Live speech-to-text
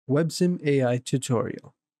WebSim.AI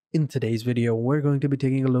tutorial. In today's video, we're going to be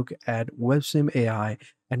taking a look at WebSim.AI,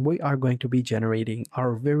 and we are going to be generating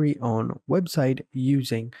our very own website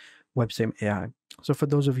using WebSim.AI. So for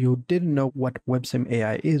those of you who didn't know what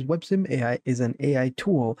WebSim.AI is, WebSim.AI is an AI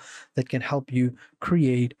tool that can help you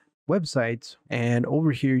create websites. And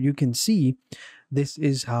over here, you can see this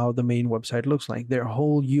is how the main website looks like. Their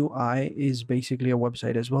whole UI is basically a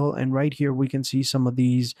website as well. And right here, we can see some of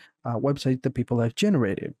these websites that people have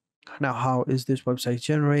generated. Now, how is this website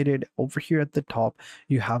generated? Over here at the top,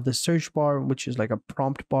 you have the search bar, which is like a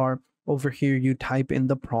prompt bar. Over here, you type in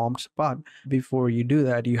the prompts, but before you do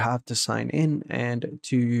that, you have to sign in. And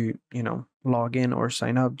to, log in or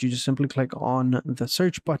sign up, you just simply click on the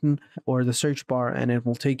search button or the search bar, and it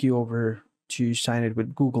will take you over to sign it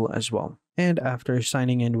with Google as well. And after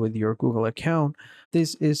signing in with your Google account,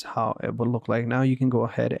 this is how it will look like. Now you can go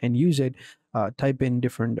ahead and use it. Type in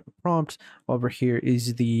different prompts. Over here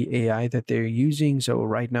is the AI that they're using. So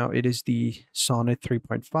right now it is the Sonnet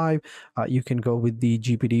 3.5. You can go with the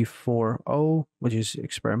GPT 4.0, which is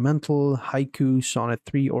experimental, Haiku, Sonnet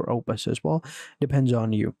 3, or Opus as well. Depends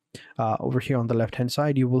on you. Over here on the left hand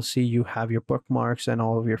side, you will see you have your bookmarks and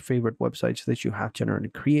all of your favorite websites that you have generally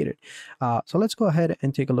created. So let's go ahead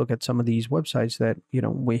and take a look at some of these websites that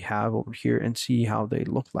we have over here and see how they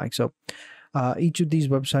look like. So each of these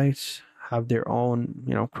websites have their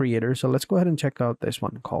own creator. So let's go ahead and check out this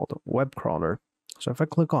one called Web Crawler. So if I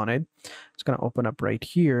click on it, it's going to open up right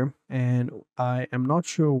here. And I am not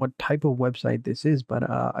sure what type of website this is, but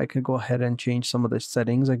I can go ahead and change some of the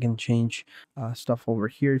settings. I can change stuff over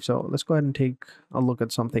here. So let's go ahead and take a look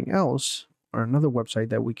at something else, or another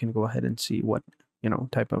website that we can go ahead and see what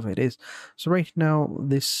type of it is. So right now,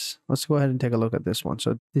 let's go ahead and take a look at this one.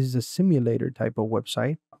 So this is a simulator type of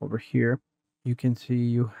website. Over here you can see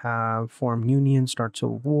you have form union, starts a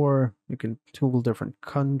war. You can toggle different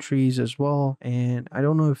countries as well. And I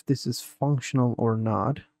don't know if this is functional or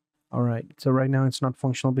not. All right. So right now it's not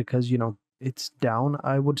functional because, it's down,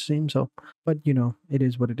 I would assume. So, but it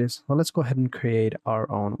is what it is. Well, let's go ahead and create our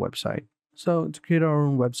own website. So to create our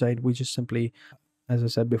own website, we just simply, as I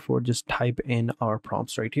said before, just type in our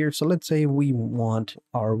prompts right here. So let's say we want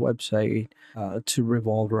our website to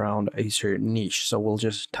revolve around a certain niche. So we'll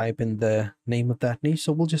just type in the name of that niche.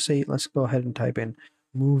 So we'll just say, let's go ahead and type in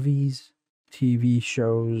movies, TV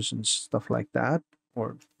shows, and stuff like that,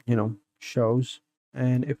 or, shows.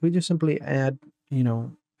 And if we just simply add,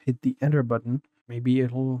 hit the enter button, maybe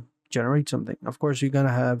it'll generate something. Of course, you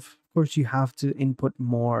have to input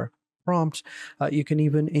more prompts. You can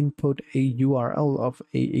even input a URL of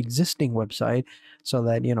a existing website so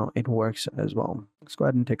that it works as well. Let's go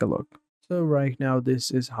ahead and take a look. So right now, this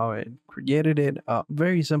is how I created it.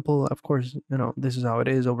 Very simple. Of course, this is how it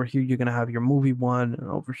is. Over here, you're going to have your movie one, and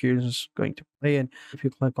over here is going to play it. If you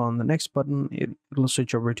click on the next button, it'll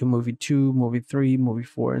switch over to movie 2, movie 3, movie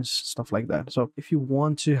 4, and stuff like that. So if you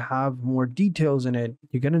want to have more details in it,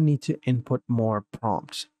 you're going to need to input more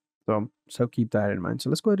prompts. So keep that in mind. So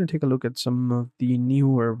let's go ahead and take a look at some of the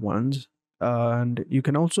newer ones. And you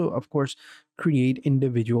can also, of course, create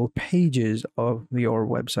individual pages of your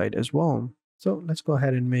website as well. So let's go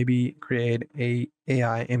ahead and maybe create a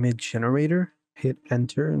AI image generator, hit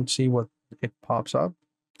enter and see what it pops up.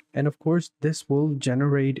 And of course, this will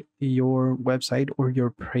generate your website or your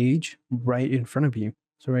page right in front of you.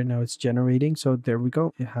 So right now it's generating. So there we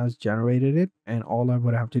go. It has generated it. And all I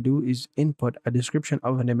would have to do is input a description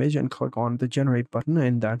of an image and click on the generate button.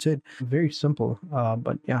 And that's it. Very simple.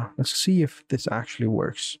 But yeah, let's see if this actually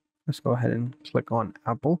works. Let's go ahead and click on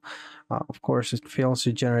Apple. Of course, it fails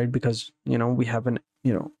to generate because, we haven't,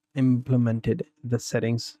 implemented the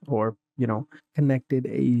settings or, connected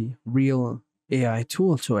a real AI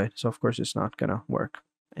tool to it. So of course, it's not going to work.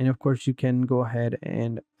 And of course, you can go ahead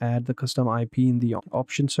and add the custom IP in the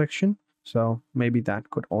option section. So maybe that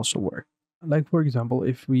could also work. Like, for example,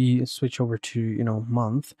 if we switch over to,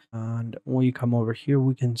 month, and we come over here,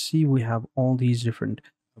 we can see we have all these different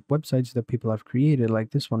websites that people have created,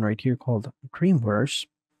 like this one right here called Dreamverse.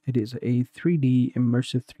 It is a 3D,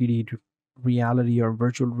 immersive 3D reality or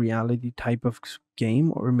virtual reality type of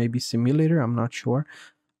game, or maybe simulator. I'm not sure.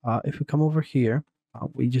 If we come over here,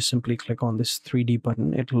 we just simply click on this 3D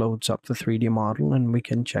button. It loads up the 3D model and we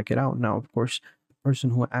can check it out. Now, of course, the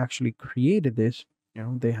person who actually created this,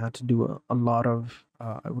 they had to do a lot of,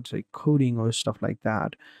 I would say, coding or stuff like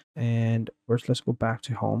that. And first, let's go back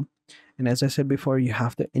to home. And as I said before, you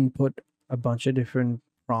have to input a bunch of different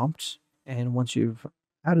prompts. And once you've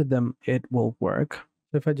added them, it will work.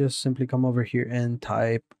 So if I just simply come over here and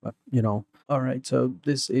type, all right, so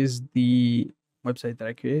this is the website that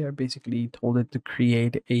I created. I basically told it to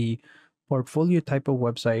create a portfolio type of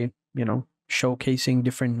website, showcasing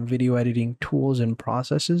different video editing tools and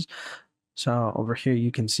processes. So over here,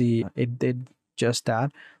 you can see it did just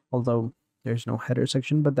that, although there's no header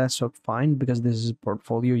section, but that's so fine because this is a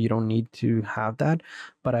portfolio. You don't need to have that,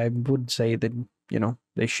 but I would say that,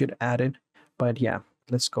 they should add it. But yeah,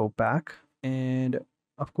 let's go back. And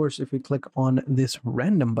of course, if we click on this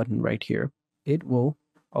random button right here, it will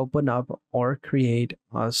open up or create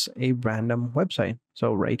us a random website.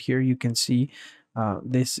 So right here, you can see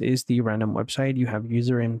this is the random website. You have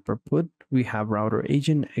user input, we have router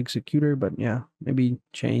agent, executor, but yeah, maybe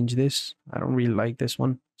change this. I don't really like this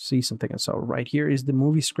one. See something else. So right here is the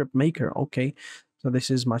movie script maker. Okay, so this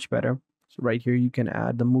is much better. So right here, you can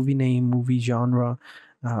add the movie name, movie genre,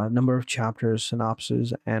 number of chapters,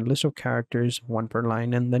 synopsis, and list of characters, one per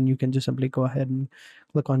line. And then you can just simply go ahead and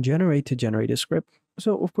click on generate to generate a script.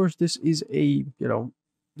 So of course, this is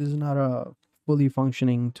this is not a fully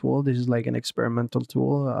functioning tool. This is like an experimental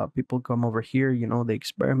tool. People come over here, they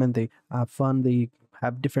experiment, they have fun, they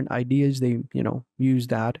have different ideas. They, use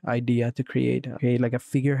that idea to create like a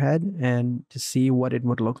figurehead and to see what it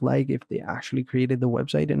would look like if they actually created the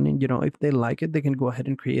website. And then, if they like it, they can go ahead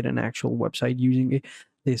and create an actual website using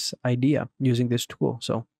this idea, using this tool.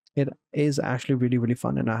 So it is actually really, really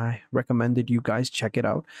fun, and I recommend that you guys check it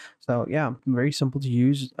out. So yeah, very simple to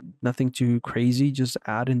use, nothing too crazy. Just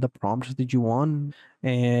add in the prompts that you want,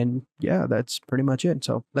 and yeah, that's pretty much it.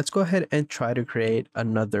 So let's go ahead and try to create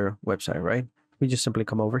another website, right? We just simply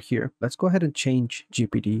come over here. Let's go ahead and change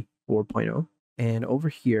GPT 4.0, and over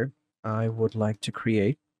here, I would like to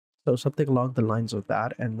create something along the lines of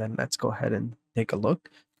that, and then let's go ahead and take a look.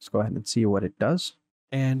 Let's go ahead and see what it does.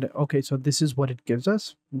 And okay, so this is what it gives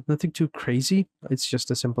us. Nothing too crazy. It's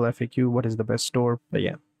just a simple FAQ. What is the best store? But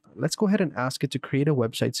yeah, let's go ahead and ask it to create a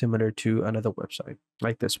website similar to another website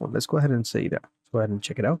like this one. Let's go ahead and say that. Let's go ahead and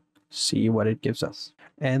check it out. See what it gives us.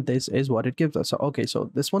 And this is what it gives us. So, okay,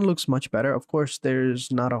 so this one looks much better. Of course,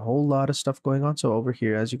 there's not a whole lot of stuff going on. So over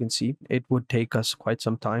here, as you can see, it would take us quite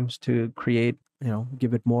some time to create,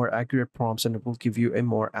 give it more accurate prompts, and it will give you a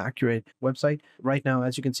more accurate website. Right now,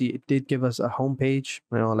 as you can see, it did give us a home page,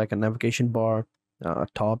 like a navigation bar,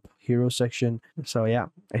 top hero section. So yeah,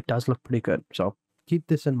 it does look pretty good. So keep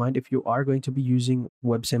this in mind if you are going to be using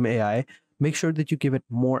WebSim.AI. Make sure that you give it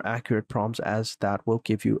more accurate prompts, as that will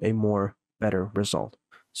give you a more better result.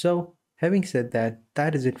 So having said that,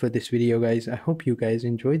 that is it for this video, guys. I hope you guys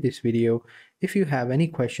enjoyed this video. If you have any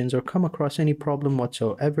questions or come across any problem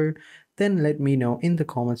whatsoever, then let me know in the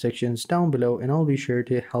comment sections down below, and I'll be sure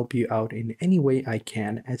to help you out in any way I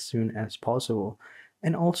can as soon as possible.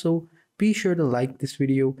 And also, be sure to like this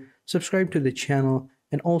video, subscribe to the channel,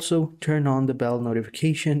 and also turn on the bell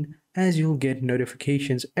notification, as you'll get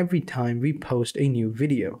notifications every time we post a new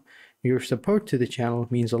video. Your support to the channel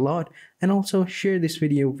means a lot, and also share this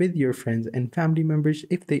video with your friends and family members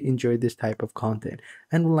if they enjoy this type of content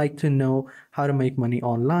and would like to know how to make money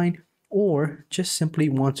online, or just simply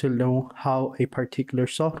want to know how a particular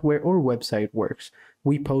software or website works.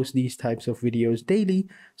 We post these types of videos daily,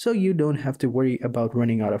 so you don't have to worry about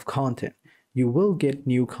running out of content. You will get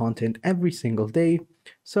new content every single day,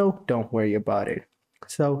 so don't worry about it.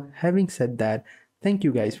 So having said that, thank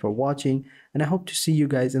you guys for watching, and I hope to see you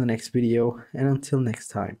guys in the next video. And until next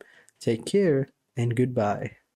time, take care and goodbye.